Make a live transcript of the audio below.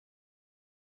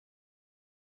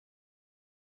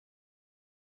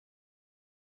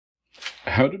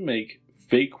How to make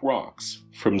fake rocks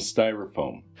from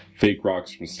styrofoam. Fake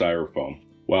rocks from styrofoam.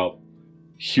 Well,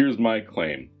 here's my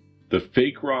claim. The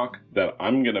fake rock that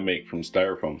I'm gonna make from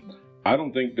styrofoam, I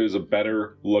don't think there's a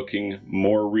better looking,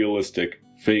 more realistic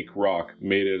fake rock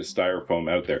made out of styrofoam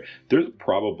out there. There's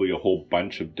probably a whole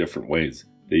bunch of different ways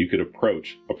that you could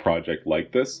approach a project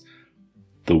like this.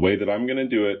 The way that I'm gonna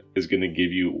do it is gonna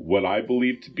give you what I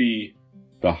believe to be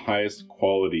the highest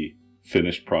quality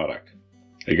finished product.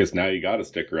 I guess now you gotta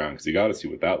stick around because you gotta see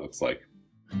what that looks like.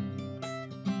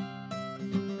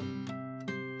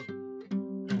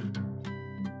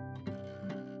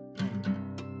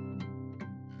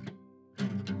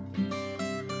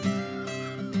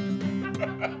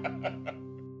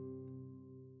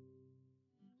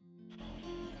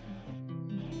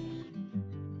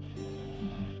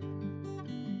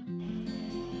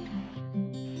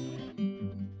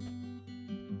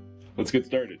 Let's get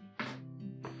started.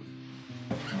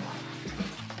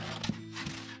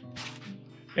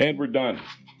 And we're done.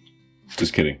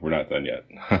 Just kidding, we're not done yet.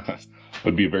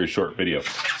 Would be a very short video.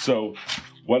 So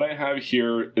what I have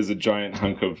here is a giant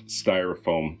hunk of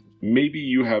styrofoam. Maybe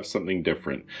you have something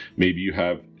different. Maybe you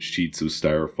have sheets of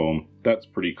styrofoam. That's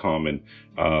pretty common.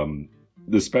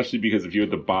 Especially because if you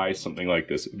had to buy something like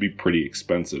this, it would be pretty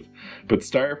expensive. But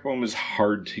styrofoam is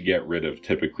hard to get rid of,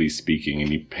 typically speaking,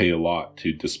 and you pay a lot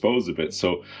to dispose of it.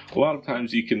 So a lot of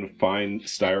times you can find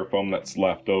styrofoam that's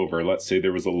left over. Let's say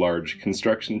there was a large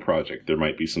construction project. There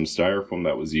might be some styrofoam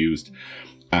that was used.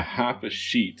 A half a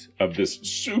sheet of this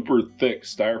super thick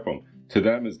styrofoam to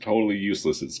them is totally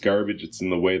useless. It's garbage. It's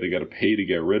in the way. They got to pay to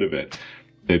get rid of it.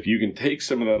 If you can take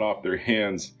some of that off their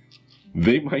hands,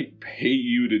 they might pay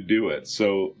you to do it.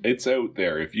 So it's out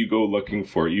there. If you go looking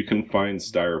for it, you can find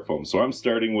styrofoam. So I'm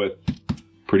starting with a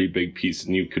pretty big piece,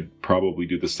 and you could probably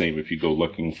do the same if you go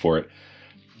looking for it.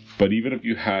 But even if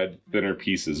you had thinner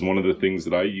pieces, one of the things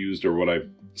that I used, or what I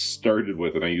started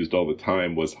with and I used all the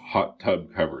time, was hot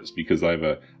tub covers, because I've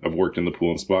worked in the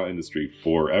pool and spa industry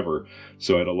forever.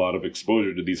 So I had a lot of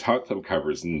exposure to these hot tub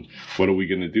covers, and what are we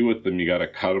gonna do with them? You gotta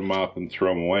cut them up and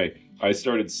throw them away. I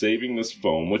started saving this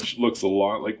foam, which looks a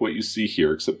lot like what you see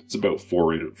here, except it's about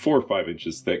 4 or 5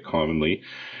 inches thick commonly.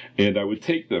 And I would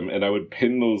take them and I would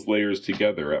pin those layers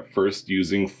together, at first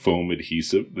using foam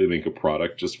adhesive. They make a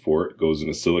product just for it. It goes in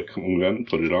a silicone gun,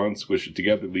 put it on, squish it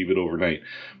together, leave it overnight.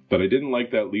 But I didn't like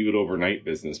that leave it overnight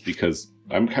business, because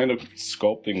I'm kind of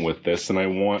sculpting with this and I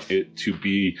want it to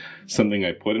be something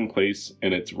I put in place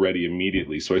and it's ready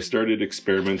immediately. So I started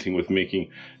experimenting with making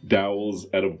dowels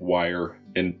out of wire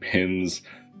and pins,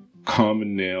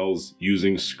 common nails,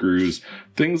 using screws.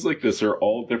 Things like this are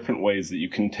all different ways that you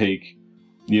can take,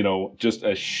 you know, just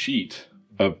a sheet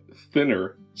of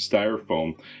thinner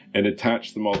styrofoam and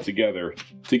attach them all together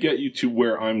to get you to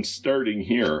where I'm starting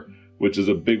here, which is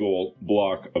a big old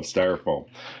block of styrofoam.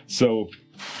 So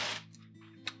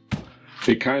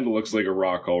it kind of looks like a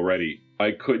rock already.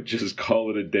 I could just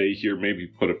call it a day here, maybe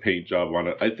put a paint job on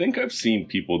it. I think I've seen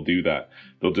people do that.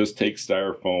 They'll just take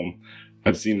styrofoam.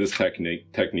 I've seen this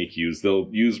technique used. They'll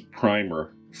use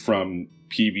primer from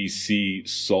PVC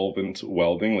solvent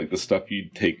welding, like the stuff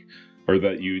you'd take, or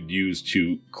that you'd use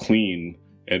to clean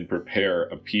and prepare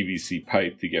a PVC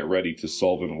pipe to get ready to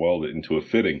solvent weld it into a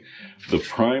fitting. The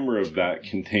primer of that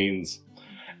contains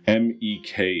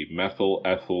MEK, methyl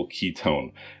ethyl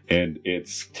ketone, and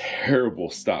it's terrible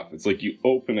stuff. It's like you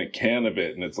open a can of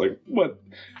it and it's like, what?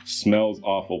 Smells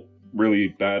awful, really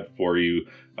bad for you.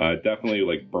 Definitely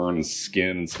like burns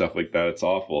skin and stuff like that. It's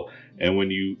awful. And when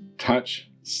you touch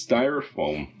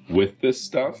styrofoam with this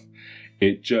stuff,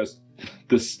 it just,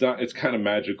 it's kind of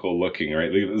magical looking,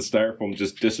 right? Like the styrofoam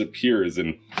just disappears,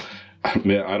 and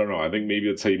man, I don't know, I think maybe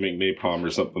that's how you make napalm or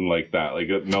something like that, like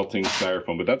a melting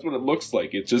styrofoam, but that's what it looks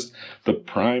like. It's just the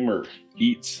primer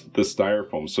eats the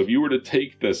styrofoam. So if you were to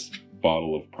take this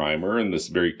bottle of primer and this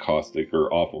very caustic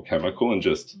or awful chemical and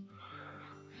just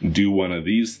do one of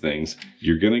these things,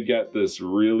 you're gonna get this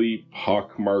really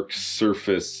pockmarked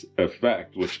surface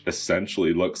effect, which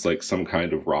essentially looks like some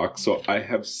kind of rock. So I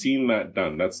have seen that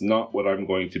done. That's not what I'm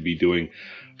going to be doing.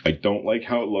 I don't like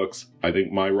how it looks. I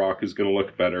think my rock is gonna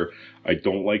look better. I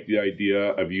don't like the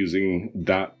idea of using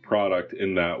that product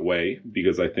in that way,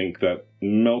 because I think that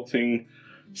melting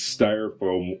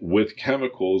styrofoam with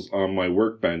chemicals on my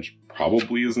workbench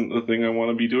probably isn't the thing I want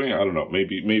to be doing. I don't know,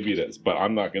 maybe it is, but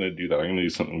I'm not going to do that. I'm going to do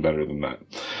something better than that.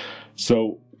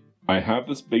 So I have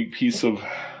this big piece of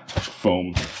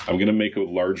foam. I'm going to make a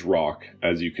large rock.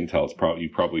 As you can tell, it's probably, you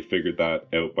probably figured that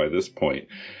out by this point.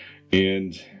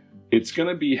 And it's going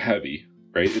to be heavy,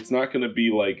 right? It's not going to be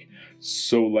like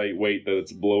so lightweight that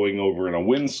it's blowing over in a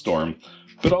windstorm.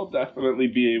 but I'll definitely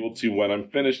be able to, when I'm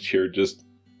finished here, just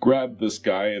grab this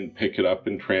guy and pick it up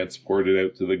and transport it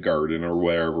out to the garden or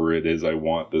wherever it is I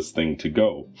want this thing to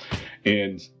go.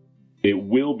 And it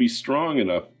will be strong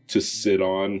enough to sit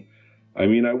on. I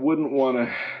mean, I wouldn't want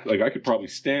to, like, I could probably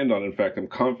stand on it. In fact, I'm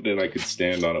confident I could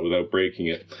stand on it without breaking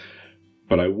it.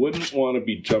 But I wouldn't want to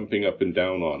be jumping up and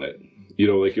down on it. You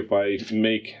know, like if I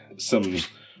make some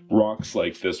rocks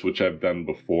like this, which I've done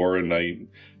before, and I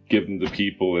give them to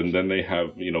people, and then they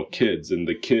have, you know, kids, and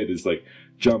the kid is like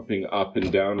jumping up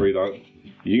and down right on,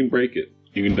 you can break it.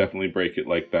 You can definitely break it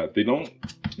like that. They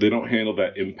don't handle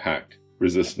that impact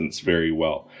resistance very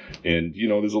well. And you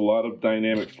know, there's a lot of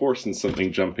dynamic force in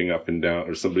something jumping up and down,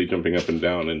 or somebody jumping up and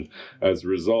down, and as a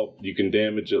result you can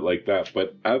damage it like that.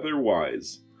 But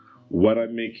otherwise, what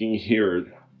I'm making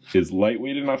here is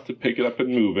lightweight enough to pick it up and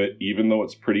move it, even though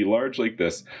it's pretty large like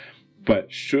this,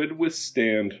 but should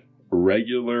withstand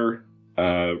regular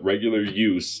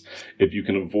use. If you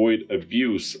can avoid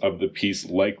abuse of the piece,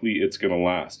 likely it's going to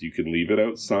last. You can leave it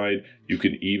outside, you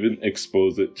can even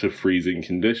expose it to freezing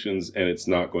conditions, and it's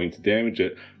not going to damage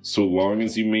it, so long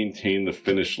as you maintain the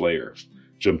finish layer.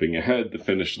 Jumping ahead, the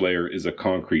finish layer is a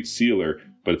concrete sealer,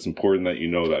 but it's important that you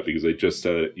know that, because I just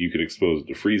said it, you can expose it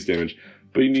to freeze damage.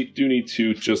 But you do need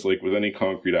to, just like with any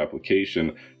concrete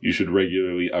application, you should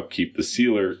regularly upkeep the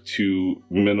sealer to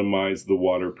minimize the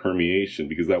water permeation,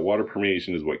 because that water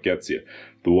permeation is what gets you.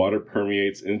 The water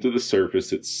permeates into the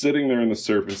surface, it's sitting there in the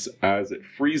surface. As it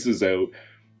freezes out,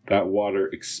 that water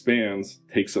expands,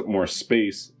 takes up more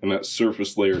space, and that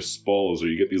surface layer spalls, or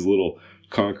you get these little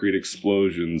concrete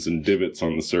explosions and divots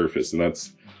on the surface, and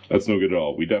that's no good at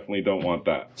all. We definitely don't want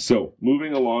that. So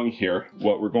moving along here,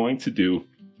 what we're going to do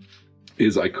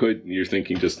is, you're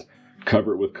thinking just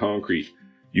cover it with concrete.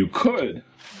 You could,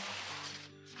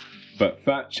 but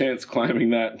fat chance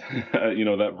climbing that, you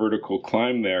know, that vertical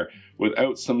climb there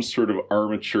without some sort of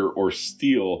armature or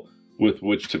steel with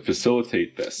which to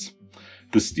facilitate this.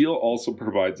 The steel also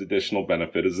provides additional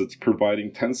benefit, as it's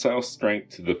providing tensile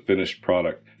strength to the finished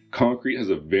product. Concrete has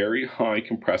a very high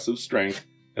compressive strength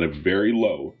and a very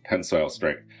low tensile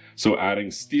strength. So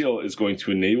adding steel is going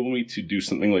to enable me to do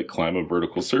something like climb a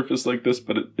vertical surface like this,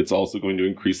 but it's also going to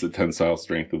increase the tensile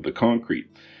strength of the concrete.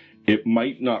 It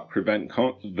might not prevent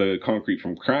the concrete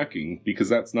from cracking, because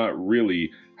that's not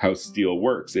really how steel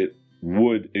works. It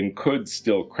would and could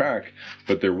still crack,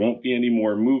 but there won't be any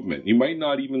more movement. You might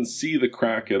not even see the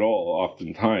crack at all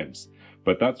oftentimes.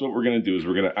 But that's what we're going to do, is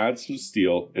we're going to add some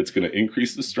steel. It's going to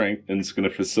increase the strength, and it's going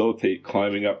to facilitate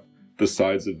climbing up the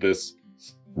sides of this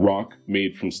rock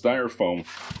made from styrofoam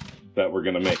that we're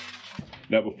going to make.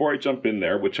 Now, before I jump in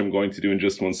there, which I'm going to do in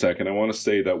just one second, I want to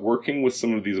say that working with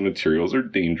some of these materials are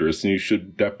dangerous, and you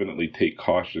should definitely take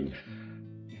caution.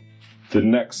 The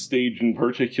next stage in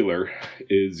particular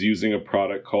is using a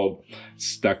product called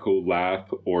stucco lath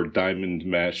or diamond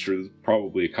mesh. There's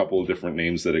probably a couple of different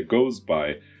names that it goes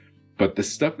by. But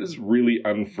this stuff is really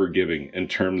unforgiving in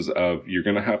terms of, you're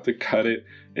going to have to cut it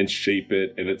and shape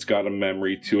it, and it's got a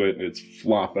memory to it, and it's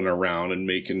flopping around and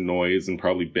making noise and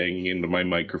probably banging into my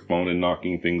microphone and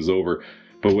knocking things over.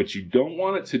 But what you don't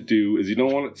want it to do is, you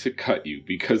don't want it to cut you,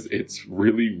 because it's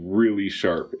really, really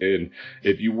sharp. And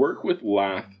if you work with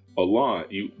lath a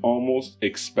lot, you almost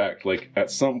expect, like,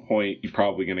 at some point you're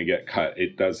probably going to get cut.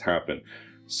 It does happen.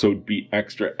 So be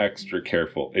extra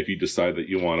careful if you decide that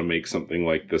you want to make something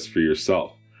like this for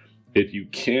yourself. If you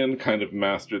can kind of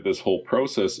master this whole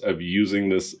process of using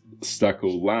this stucco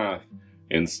lath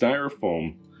and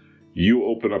styrofoam, you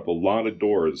open up a lot of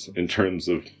doors in terms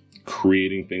of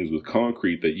creating things with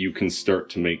concrete that you can start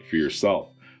to make for yourself.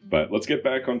 But let's get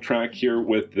back on track here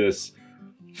with this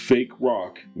fake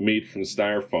rock made from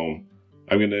styrofoam.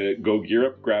 I'm going to go gear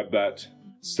up, grab that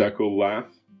stucco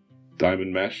lath,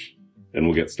 diamond mesh, and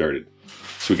we'll get started.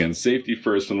 So again, safety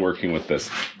first when working with this.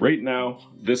 Right now,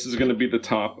 this is going to be the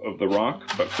top of the rock,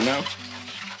 but for now,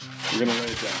 we're going to lay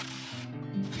it down.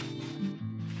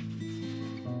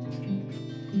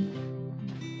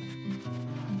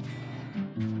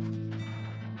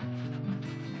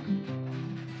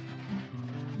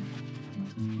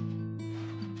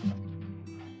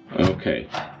 Okay,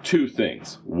 two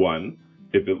things. One,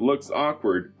 if it looks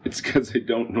awkward, it's because I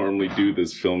don't normally do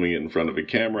this filming it in front of a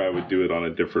camera. I would do it on a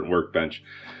different workbench.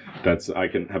 I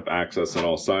can have access on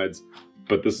all sides,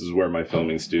 but this is where my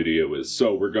filming studio is.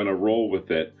 So we're gonna roll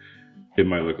with it. It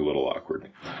might look a little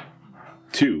awkward.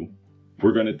 Two,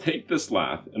 we're gonna take this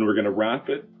lath and we're gonna wrap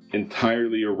it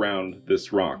entirely around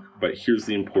this rock. But here's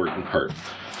the important part.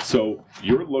 So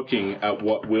you're looking at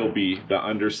what will be the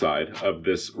underside of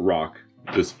this rock,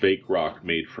 this fake rock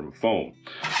made from foam.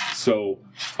 So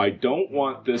I don't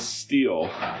want this steel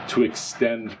to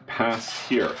extend past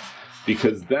here,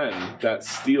 because then that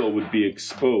steel would be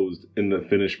exposed in the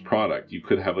finished product. You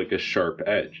could have like a sharp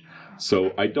edge.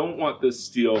 So I don't want this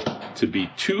steel to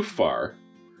be too far,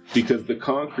 because the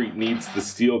concrete needs the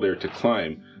steel there to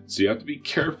climb. So you have to be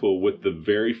careful with the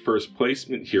very first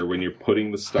placement here when you're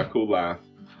putting the stucco lath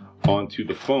onto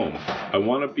the foam. I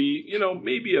want to be, you know,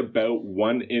 maybe about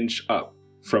 1 inch up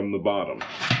from the bottom.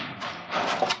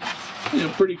 You know,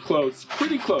 pretty close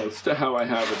to how I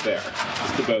have it there,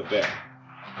 just about there.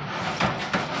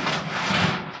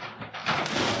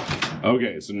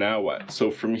 Okay, so now what?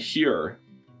 So from here,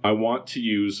 I want to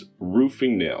use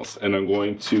roofing nails, and I'm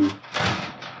going to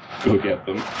go get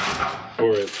them,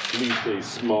 or at least a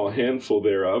small handful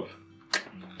thereof,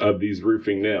 of these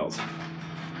roofing nails.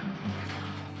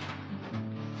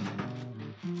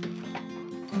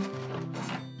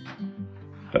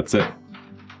 That's it.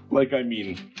 Like, I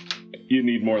mean, you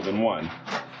need more than one,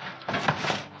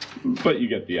 but you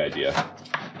get the idea.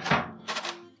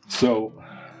 So,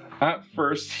 at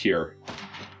first here,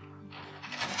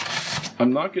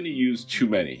 I'm not going to use too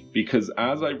many, because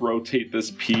as I rotate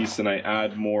this piece and I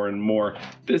add more and more,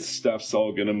 this stuff's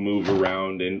all going to move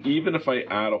around, and even if I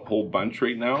add a whole bunch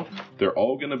right now, they're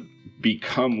all going to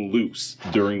become loose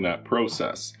during that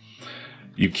process.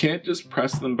 You can't just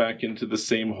press them back into the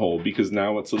same hole, because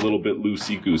now it's a little bit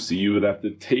loosey-goosey. You would have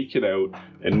to take it out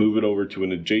and move it over to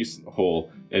an adjacent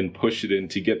hole and push it in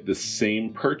to get the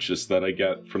same purchase that I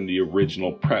get from the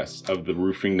original press of the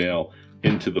roofing nail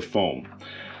into the foam.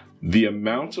 The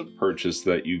amount of purchase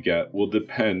that you get will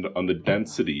depend on the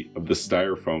density of the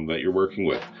styrofoam that you're working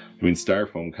with. I mean,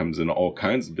 styrofoam comes in all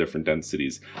kinds of different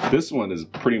densities. This one is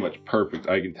pretty much perfect,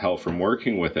 I can tell from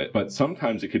working with it, but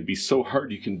sometimes it could be so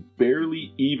hard you can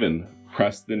barely even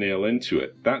press the nail into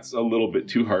it. That's a little bit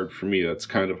too hard for me. That's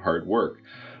kind of hard work,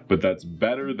 but that's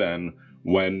better than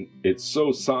when it's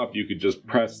so soft you could just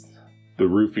press the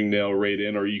roofing nail right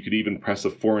in, or you could even press a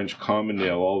 4-inch common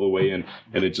nail all the way in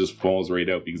and it just falls right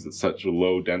out because it's such a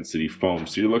low density foam.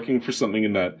 So you're looking for something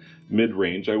in that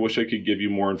mid-range. I wish I could give you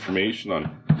more information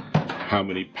on how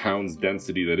many pounds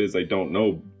density that is. I don't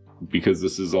know, because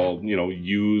this is all, you know,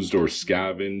 used or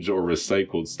scavenged or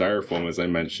recycled styrofoam, as I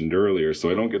mentioned earlier. So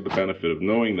I don't get the benefit of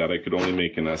knowing that. I could only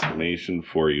make an estimation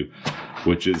for you,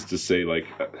 which is to say, like,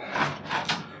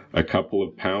 a couple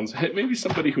of pounds. Hey, maybe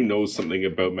somebody who knows something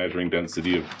about measuring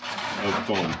density of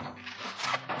foam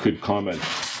could comment.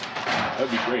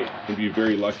 That'd be great. I'd be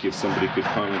very lucky if somebody could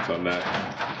comment on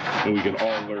that, and we can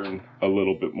all learn a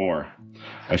little bit more.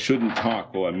 I shouldn't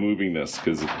talk while I'm moving this,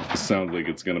 because it sounds like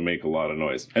it's going to make a lot of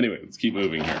noise. Anyway, let's keep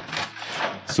moving here.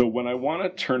 So when I want to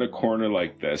turn a corner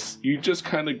like this, you just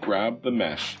kind of grab the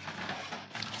mesh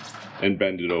and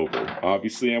bend it over.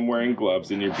 Obviously, I'm wearing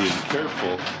gloves and you're being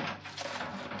careful,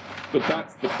 but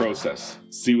that's the process.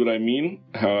 See what I mean?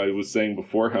 How I was saying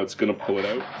before, how it's going to pull it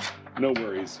out? No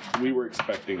worries. We were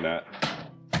expecting that.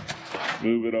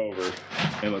 Move it over,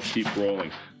 and let's keep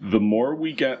rolling. The more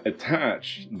we get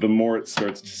attached, the more it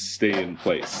starts to stay in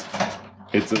place.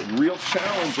 It's a real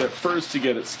challenge at first to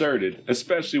get it started,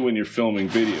 especially when you're filming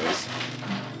videos.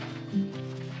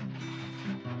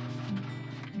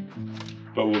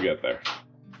 But we'll get there.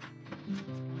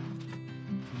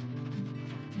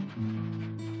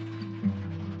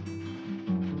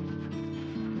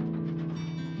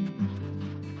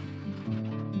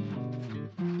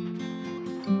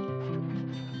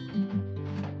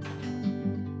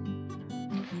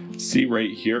 See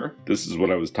right here, this is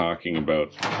what I was talking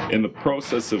about. In the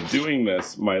process of doing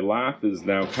this, my lath is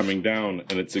now coming down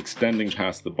and it's extending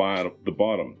past the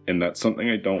bottom, and that's something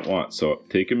I don't want. So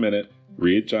take a minute,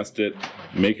 readjust it,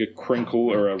 make a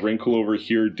crinkle or a wrinkle over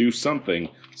here, do something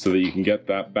so that you can get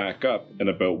that back up and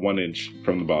about 1 inch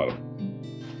from the bottom.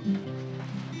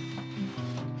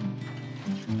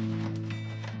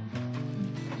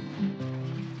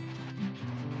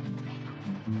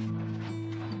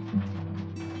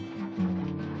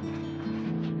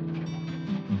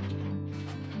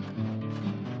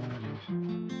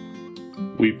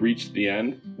 We've reached the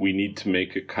end. We need to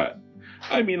make a cut.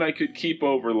 I mean, I could keep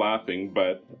overlapping,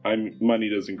 but money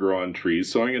doesn't grow on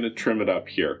trees, so I'm going to trim it up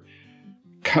here.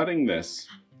 Cutting this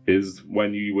is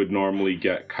when you would normally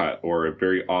get cut, or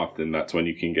very often that's when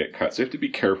you can get cut. So you have to be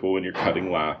careful when you're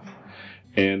cutting lath,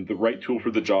 and the right tool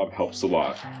for the job helps a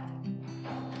lot.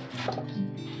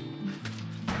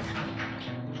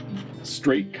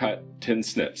 Straight cut tin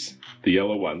snips, the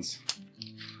yellow ones.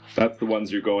 That's the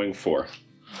ones you're going for.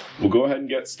 We'll go ahead and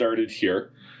get started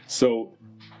here. So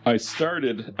I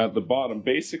started at the bottom.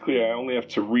 Basically, I only have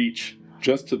to reach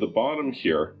just to the bottom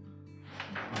here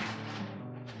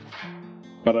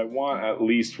but I want at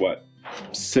least, what,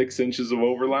 6 inches of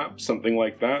overlap, something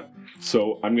like that.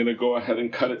 So I'm gonna go ahead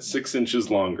and cut it 6 inches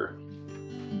longer.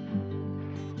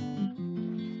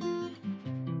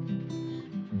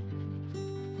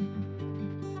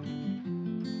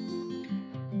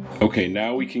 Okay,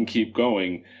 now we can keep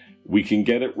going. We can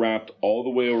get it wrapped all the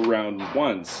way around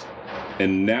once,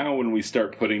 and now when we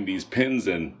start putting these pins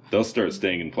in, they'll start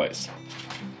staying in place.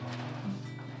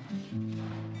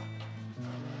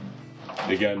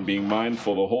 Again, being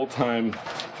mindful the whole time,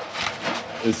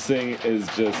 this thing is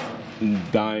just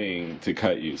dying to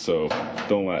cut you, so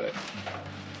don't let it.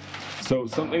 So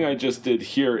something I just did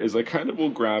here is I kind of will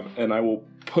grab and I will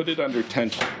put it under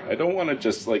tension. I don't want to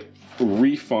just like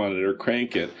reef on it or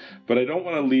crank it, but I don't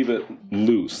want to leave it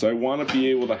loose. I want to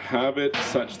be able to have it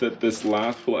such that this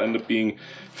lath will end up being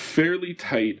fairly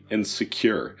tight and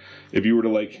secure. If you were to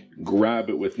like grab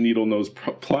it with needle nose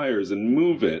pliers and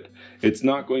move it, it's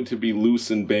not going to be loose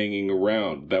and banging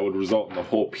around. That would result in the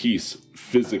whole piece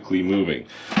physically moving.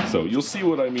 So you'll see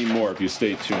what I mean more if you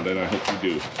stay tuned, and I hope you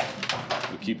do.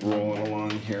 We'll keep rolling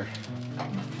along here.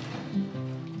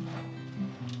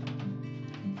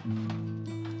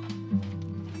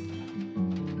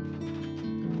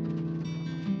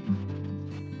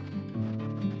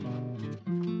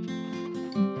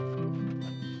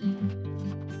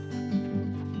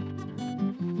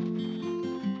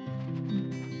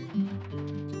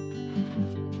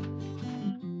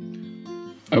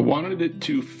 I wanted it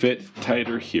to fit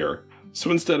tighter here,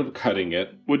 so instead of cutting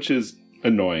it, which is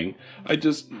annoying, I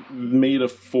just made a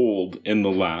fold in the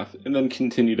lath and then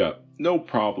continued up. No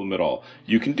problem at all.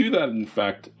 You can do that, in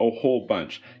fact, a whole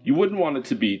bunch. You wouldn't want it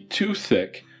to be too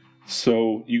thick,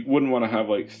 so you wouldn't want to have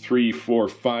like 3, 4,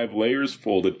 5 layers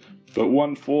folded, but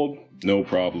one fold, no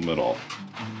problem at all.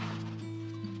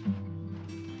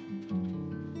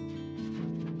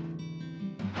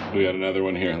 We got another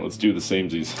one here. Let's do the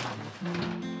samesies.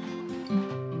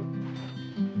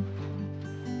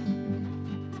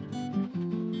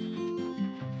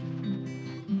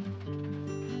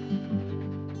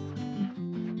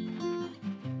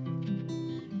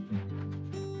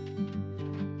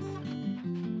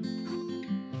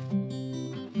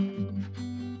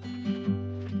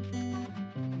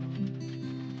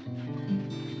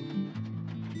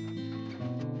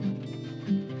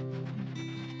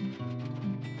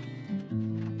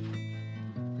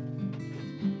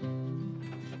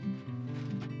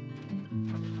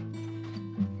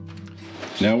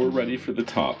 Now we're ready for the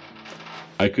top.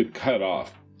 I could cut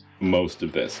off most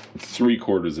of this,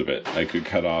 3/4 of it. I could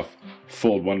cut off,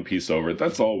 fold one piece over.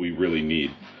 That's all we really need.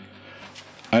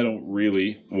 I don't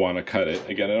really want to cut it.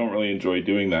 Again, I don't really enjoy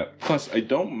doing that. Plus, I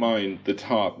don't mind the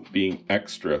top being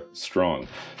extra strong.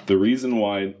 The reason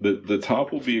why the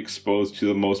top will be exposed to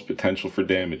the most potential for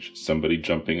damage. Somebody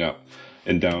jumping up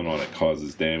and down on it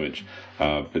causes damage.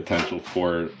 Potential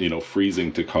for,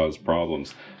 freezing to cause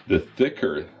problems. The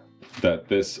thicker that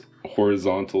this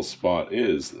horizontal spot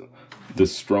is, the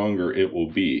stronger it will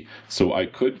be. So I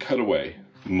could cut away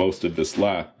most of this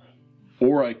lath,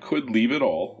 or I could leave it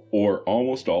all, or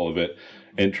almost all of it,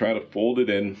 and try to fold it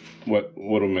in. What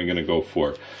am I going to go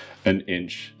for? An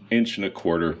inch,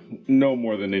 1.25 inches, no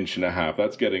more than 1.5 inches.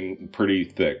 That's getting pretty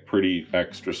thick, pretty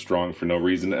extra strong for no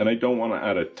reason. And I don't want to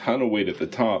add a ton of weight at the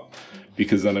top,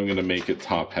 because then I'm going to make it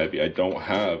top heavy. I don't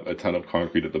have a ton of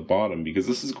concrete at the bottom, because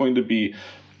this is going to be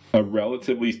a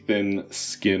relatively thin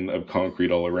skin of concrete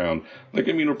all around.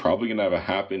 We're probably going to have a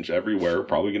 1/2 inch everywhere,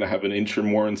 probably going to have 1 inch or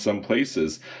more in some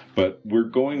places, but we're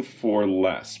going for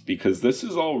less because this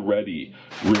is already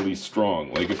really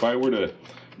strong. Like if I were to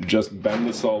just bend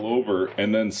this all over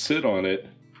and then sit on it,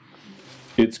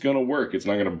 it's going to work. It's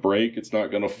not going to break. It's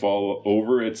not going to fall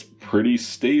over. It's pretty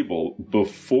stable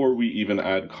before we even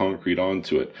add concrete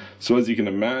onto it. So as you can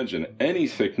imagine, any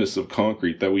thickness of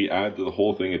concrete that we add to the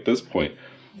whole thing at this point,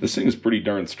 this thing is pretty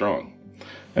darn strong.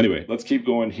 Anyway, let's keep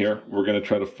going here. We're going to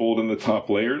try to fold in the top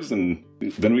layers, and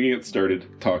then we can get started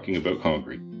talking about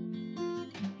concrete.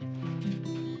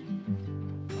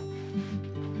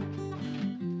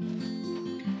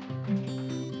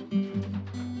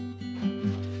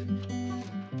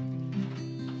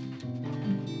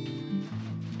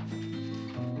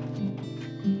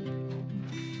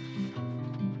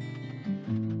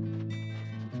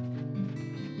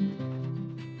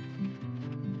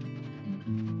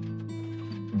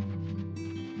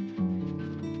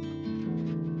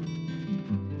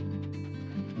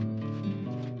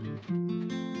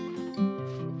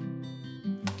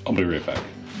 I'll be right back.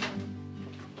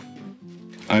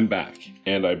 I'm back,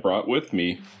 and I brought with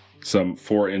me some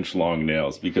 4-inch long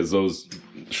nails because those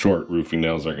short roofing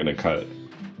nails aren't going to cut it.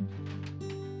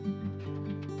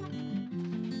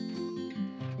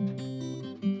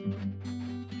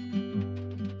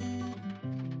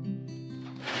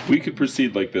 We could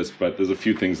proceed like this, but there's a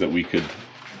few things that we could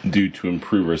do to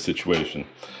improve our situation.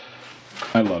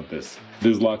 I love this.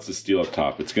 There's lots of steel up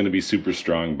top. It's going to be super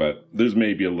strong, but there's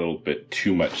maybe a little bit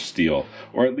too much steel,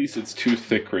 or at least it's too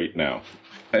thick right now.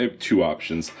 I have two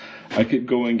options. I could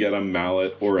go and get a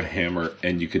mallet or a hammer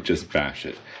and you could just bash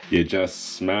it. You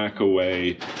just smack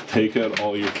away, take out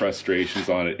all your frustrations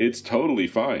on it. It's totally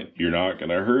fine. You're not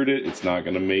going to hurt it. It's not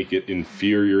going to make it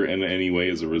inferior in any way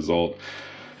as a result.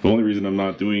 The only reason I'm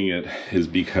not doing it is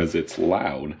because it's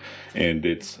loud and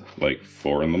it's like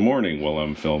 4 in the morning while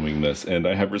I'm filming this, and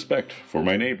I have respect for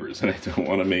my neighbors and I don't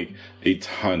want to make a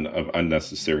ton of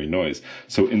unnecessary noise.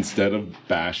 So instead of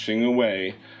bashing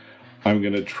away, I'm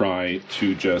going to try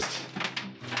to just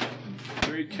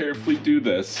very carefully do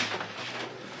this.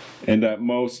 And at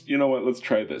most, you know what, let's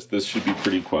try this. This should be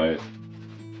pretty quiet.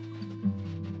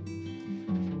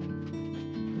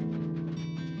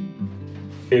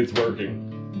 It's working.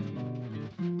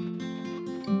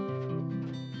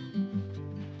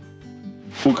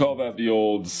 We'll call that the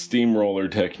old steamroller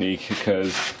technique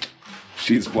because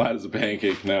she's flat as a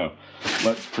pancake now.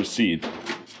 Let's proceed.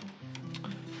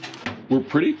 We're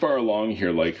pretty far along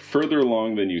here, like further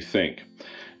along than you think.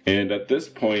 And at this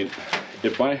point,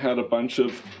 if I had a bunch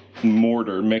of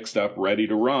mortar mixed up ready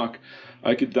to rock,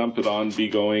 I could dump it on, be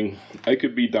going. I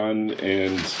could be done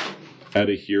and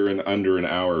out of here in under an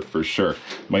hour for sure.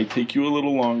 Might take you a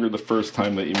little longer the first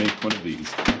time that you make one of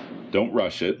these. Don't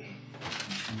rush it.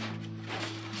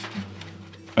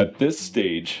 At this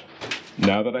stage,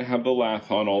 now that I have the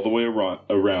lath on all the way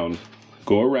around,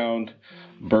 go around,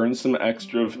 burn some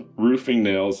extra roofing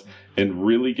nails, and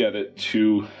really get it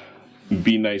to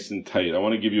be nice and tight. I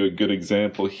want to give you a good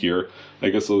example here. I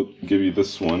guess I'll give you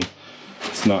this one.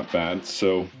 It's not bad.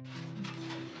 So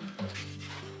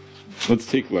let's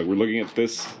take a look. We're looking at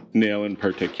this nail in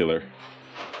particular.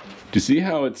 Do you see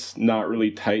how it's not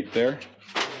really tight there?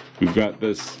 We've got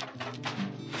this.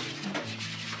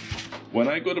 When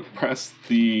I go to press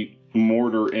the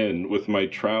mortar in with my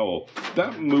trowel,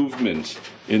 that movement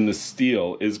in the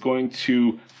steel is going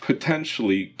to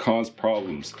potentially cause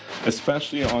problems,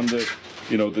 especially on the,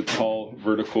 the tall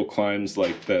vertical climbs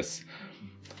like this.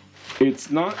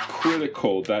 It's not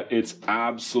critical that it's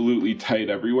absolutely tight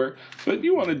everywhere, but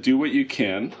you want to do what you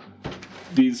can.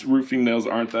 These roofing nails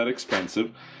aren't that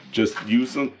expensive. Just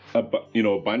use them, a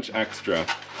bunch extra,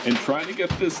 and try to get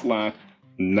this lath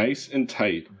nice and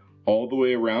tight all the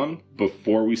way around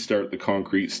before we start the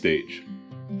concrete stage.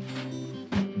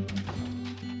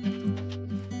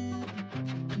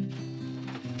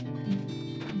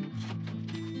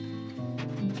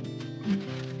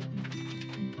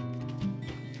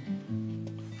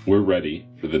 We're ready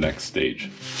for the next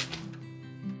stage.